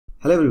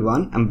Hello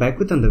everyone, I'm back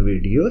with another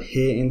video.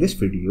 Here in this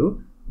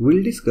video,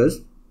 we'll discuss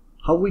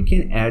how we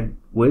can add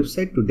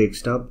website to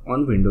desktop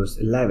on Windows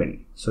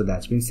 11. So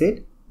that's been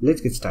said,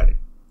 let's get started.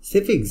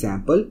 Say for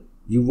example,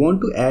 you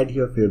want to add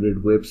your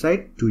favorite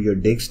website to your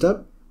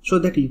desktop so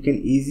that you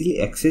can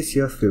easily access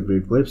your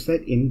favorite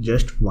website in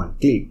just one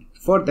click.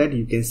 For that,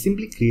 you can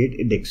simply create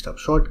a desktop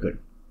shortcut.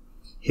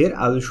 Here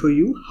I will show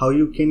you how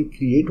you can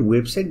create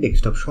website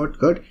desktop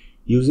shortcut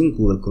using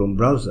Google Chrome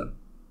browser.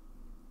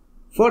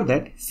 For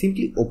that,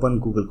 simply open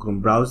Google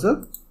Chrome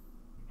browser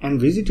and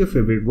visit your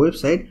favorite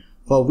website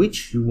for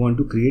which you want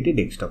to create a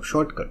desktop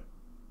shortcut.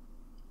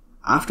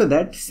 After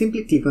that,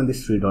 simply click on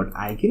this three-dot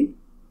icon.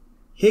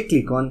 Here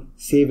click on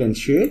Save and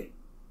Share,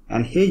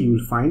 and here you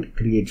will find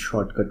Create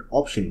Shortcut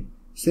option.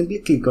 Simply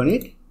click on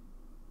it,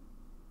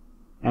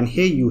 and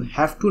here you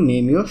have to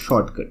name your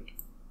shortcut.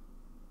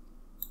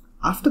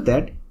 After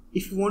that,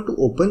 if you want to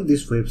open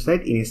this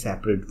website in a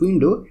separate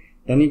window,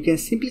 then you can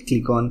simply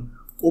click on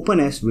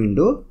Open as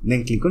window,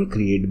 then click on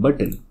Create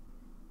button.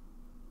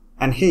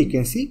 And here you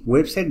can see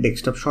website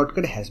desktop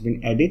shortcut has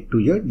been added to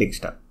your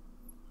desktop.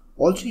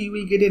 Also, you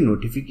will get a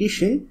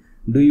notification.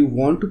 Do you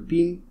want to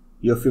pin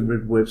your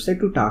favorite website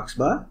to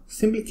taskbar?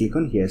 Simply click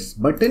on Yes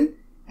button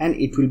and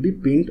it will be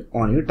pinned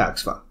on your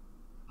taskbar.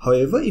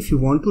 However, if you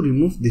want to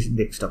remove this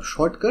desktop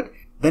shortcut,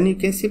 then you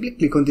can simply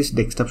click on this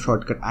desktop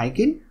shortcut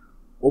icon,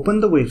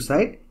 open the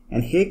website,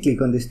 and here click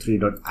on this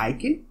three-dot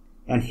icon,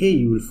 and here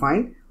you will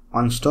find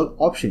Uninstall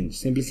option.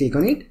 Simply click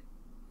on it,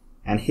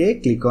 and here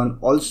click on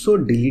Also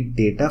Delete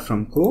Data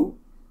from Chrome,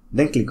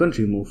 then click on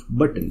Remove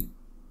button.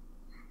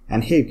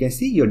 And here you can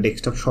see your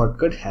desktop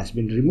shortcut has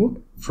been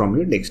removed from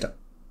your desktop.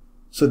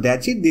 So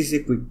that's it. This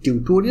is a quick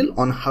tutorial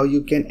on how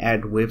you can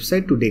add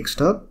website to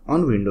desktop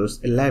on Windows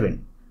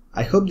 11.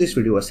 I hope this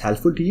video was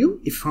helpful to you.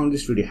 If you found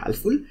this video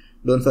helpful,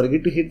 don't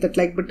forget to hit that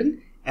like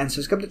button and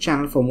subscribe to the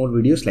channel for more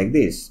videos like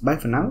this. Bye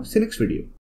for now. See you next video.